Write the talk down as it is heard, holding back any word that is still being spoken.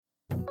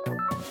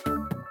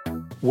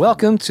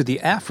Welcome to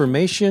the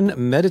Affirmation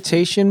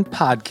Meditation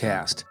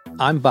Podcast.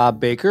 I'm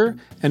Bob Baker,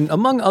 and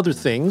among other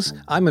things,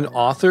 I'm an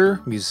author,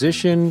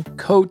 musician,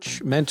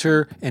 coach,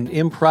 mentor, and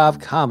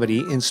improv comedy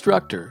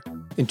instructor.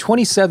 In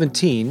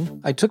 2017,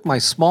 I took my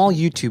small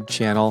YouTube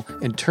channel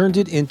and turned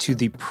it into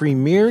the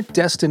premier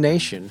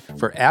destination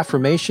for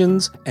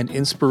affirmations and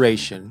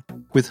inspiration,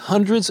 with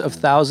hundreds of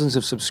thousands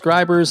of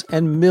subscribers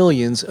and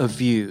millions of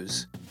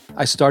views.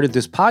 I started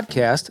this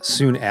podcast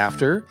soon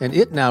after, and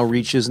it now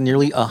reaches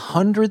nearly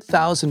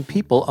 100,000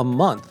 people a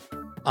month.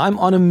 I'm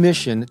on a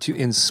mission to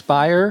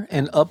inspire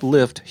and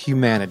uplift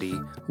humanity,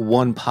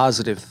 one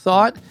positive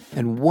thought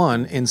and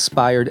one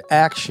inspired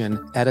action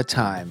at a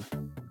time.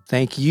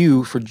 Thank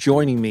you for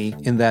joining me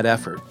in that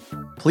effort.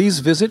 Please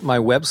visit my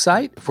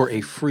website for a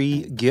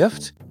free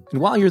gift. And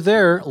while you're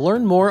there,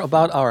 learn more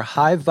about our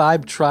High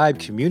Vibe Tribe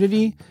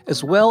community,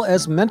 as well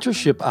as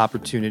mentorship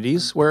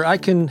opportunities where I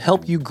can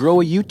help you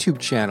grow a YouTube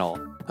channel,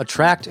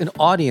 attract an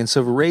audience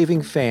of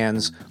raving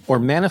fans, or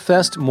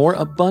manifest more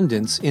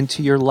abundance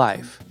into your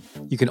life.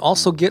 You can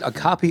also get a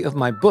copy of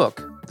my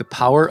book, The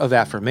Power of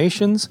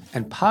Affirmations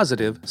and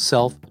Positive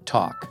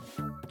Self-Talk.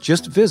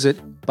 Just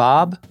visit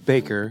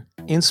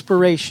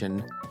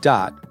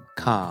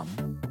bobbakerinspiration.com.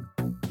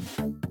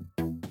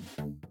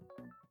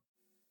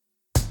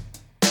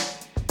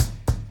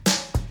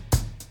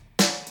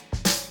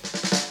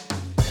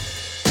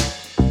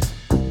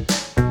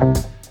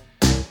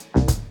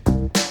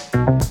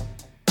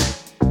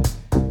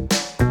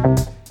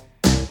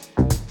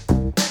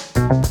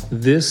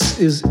 This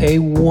is a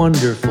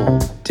wonderful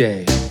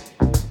day.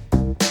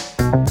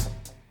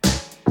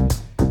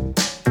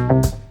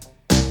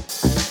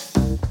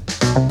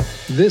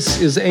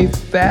 This is a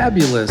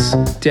fabulous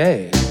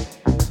day.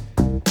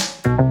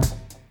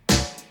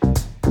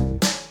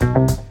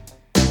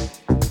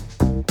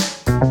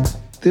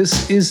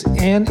 This is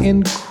an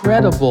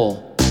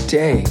incredible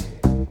day.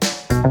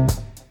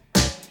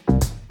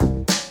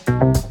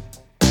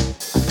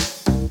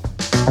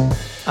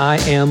 I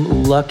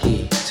am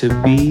lucky to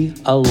be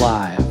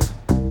alive.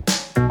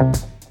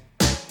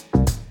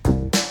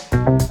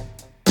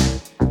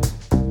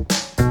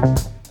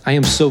 I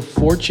am so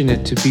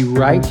fortunate to be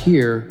right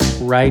here,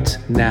 right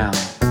now.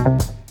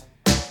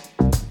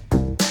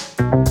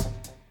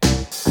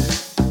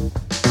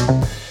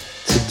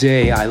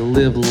 Today I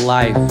live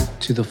life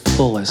to the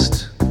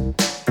fullest.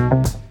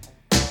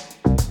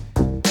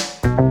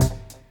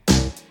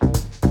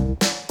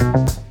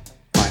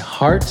 My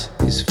heart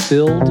is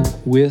filled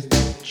with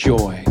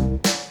joy.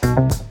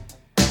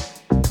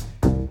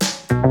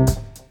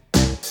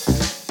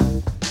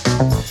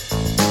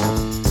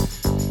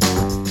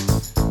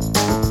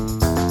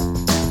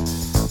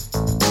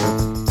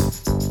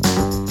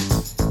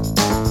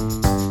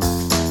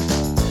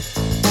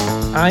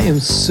 I am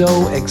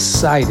so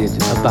excited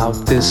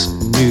about this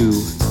new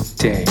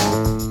day.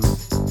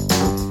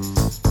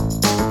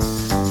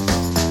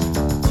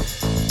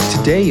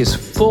 Today is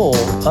full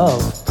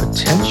of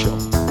potential.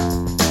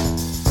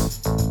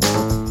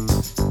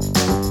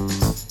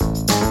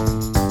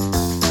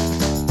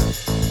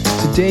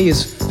 Today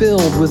is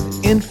filled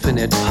with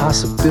infinite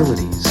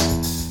possibilities.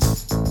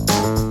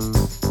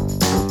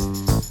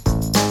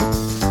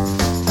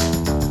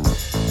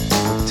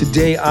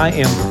 Today I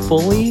am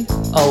fully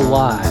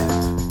alive.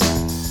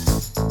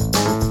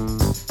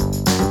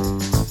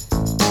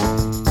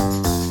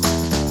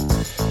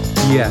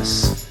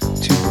 Yes,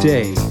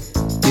 today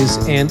is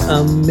an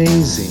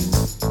amazing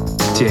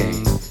day.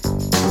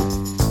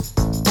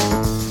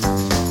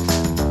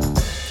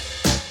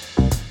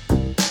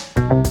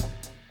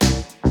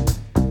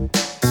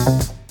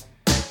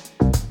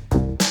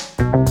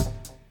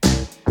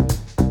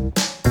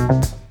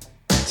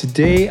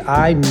 Today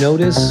I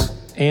notice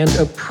and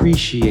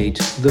appreciate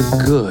the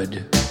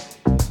good.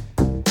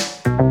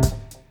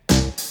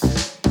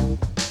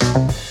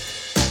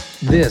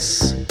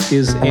 This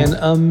is an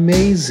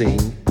amazing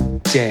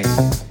day.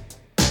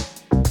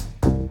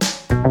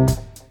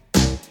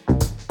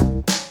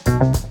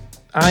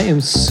 I am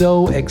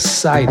so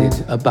excited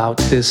about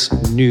this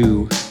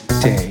new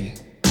day.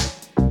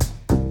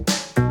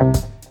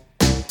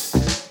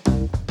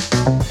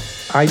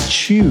 I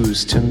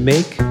choose to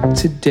make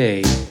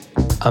today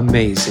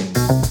amazing.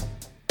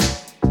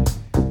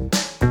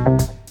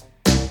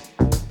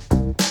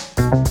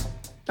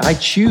 I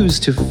choose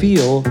to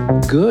feel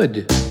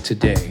good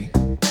today.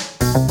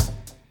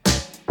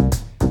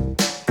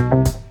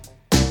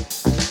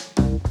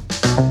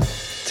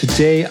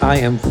 Today I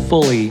am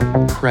fully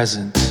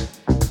present.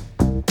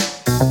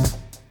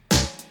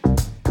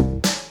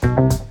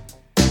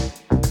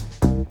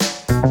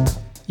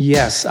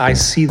 Yes, I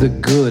see the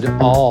good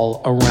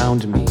all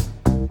around me.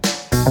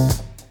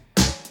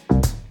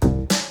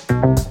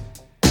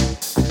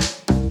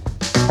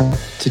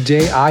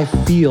 Today I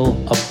feel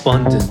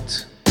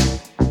abundant.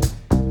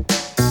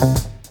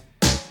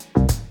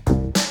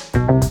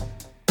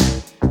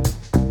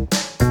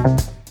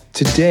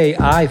 Today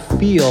I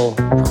feel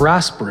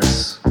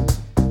prosperous.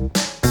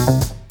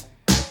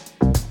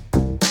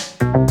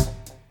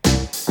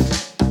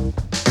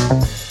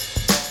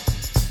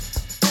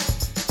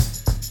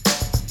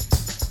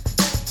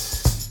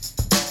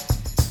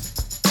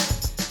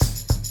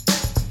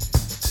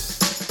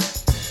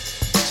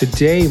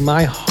 Today,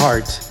 my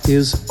heart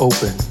is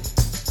open.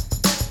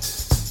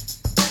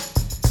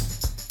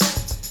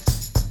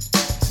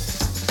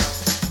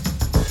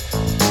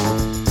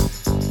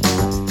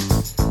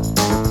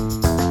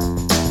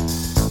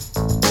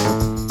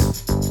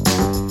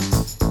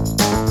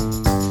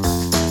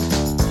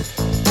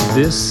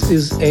 This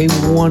is a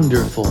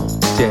wonderful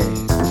day.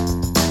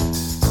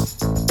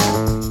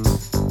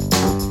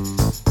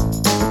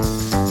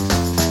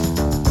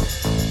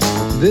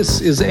 This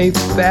is a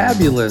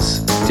fabulous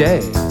day.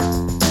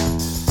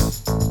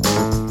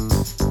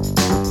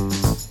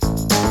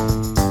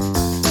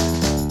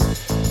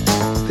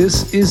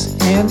 This is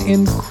an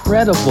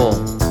incredible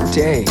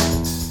day.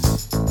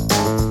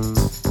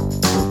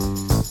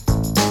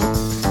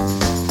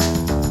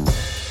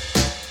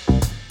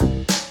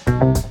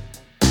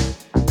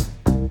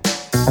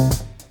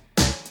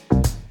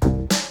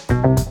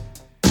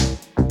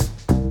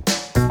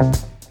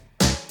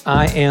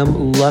 I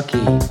am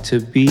lucky to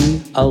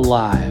be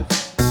alive.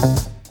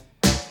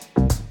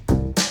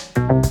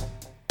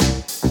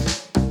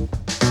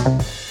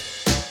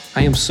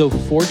 I am so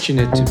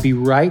fortunate to be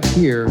right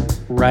here,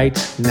 right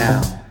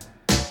now.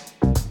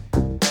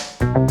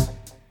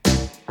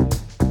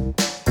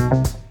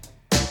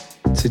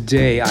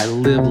 Today, I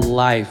live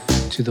life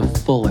to the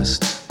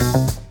fullest.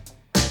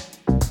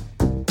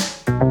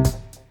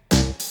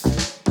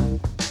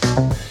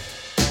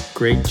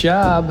 Great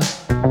job.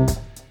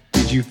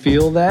 Did you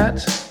feel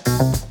that?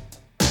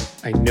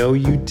 I know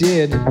you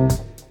did.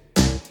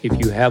 If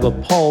you have a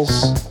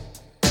pulse,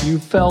 you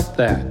felt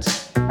that.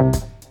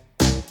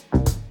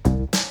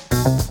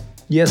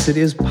 Yes, it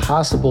is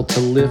possible to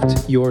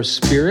lift your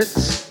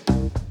spirits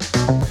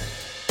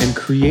and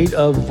create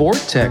a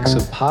vortex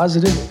of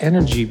positive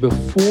energy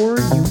before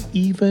you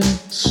even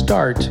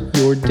start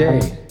your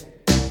day.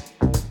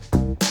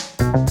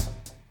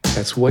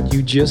 That's what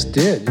you just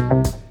did.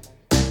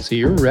 So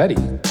you're ready.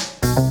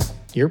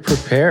 You're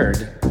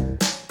prepared.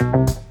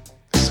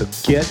 So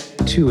get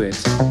to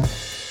it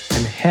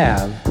and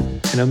have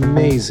an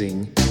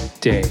amazing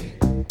day.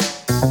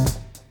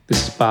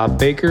 This is Bob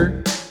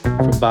Baker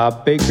from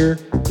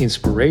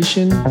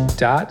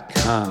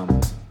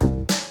BobBakerInspiration.com.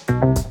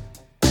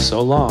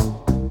 So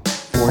long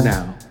for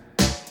now.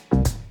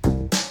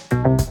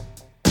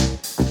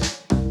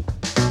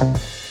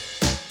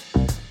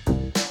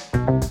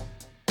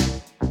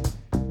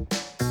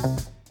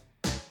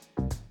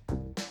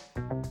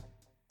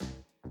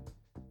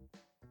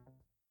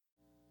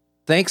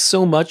 Thanks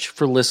so much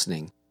for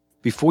listening.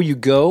 Before you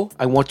go,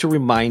 I want to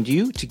remind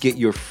you to get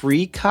your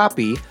free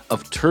copy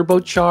of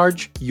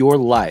Turbocharge Your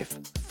Life: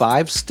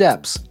 5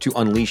 Steps to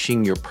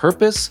Unleashing Your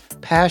Purpose,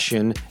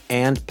 Passion,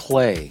 and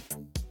Play.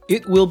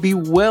 It will be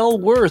well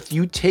worth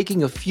you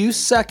taking a few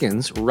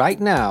seconds right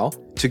now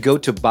to go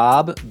to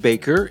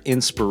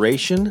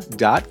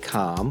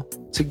BobBakerInspiration.com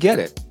to get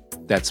it.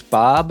 That's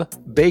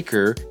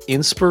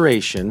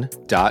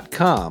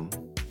BobBakerInspiration.com.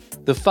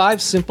 The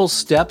 5 simple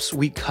steps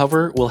we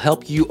cover will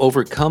help you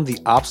overcome the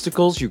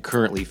obstacles you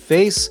currently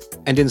face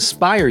and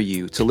inspire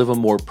you to live a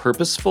more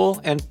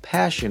purposeful and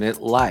passionate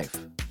life.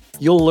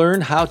 You'll learn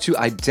how to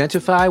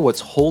identify what's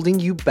holding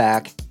you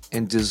back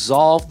and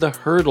dissolve the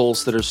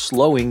hurdles that are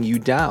slowing you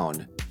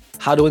down,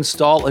 how to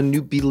install a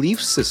new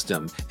belief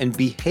system and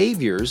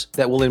behaviors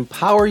that will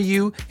empower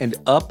you and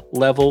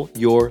up-level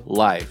your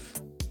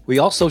life. We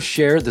also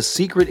share the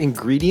secret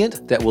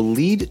ingredient that will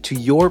lead to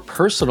your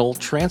personal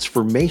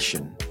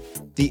transformation.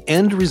 The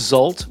end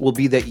result will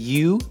be that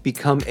you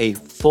become a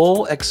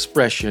full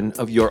expression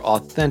of your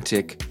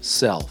authentic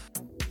self.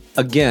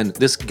 Again,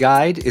 this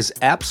guide is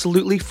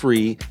absolutely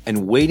free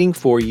and waiting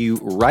for you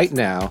right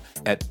now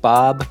at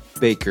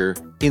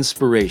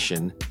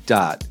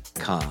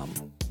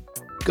BobBakerInspiration.com.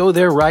 Go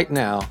there right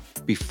now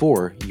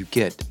before you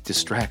get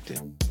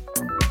distracted.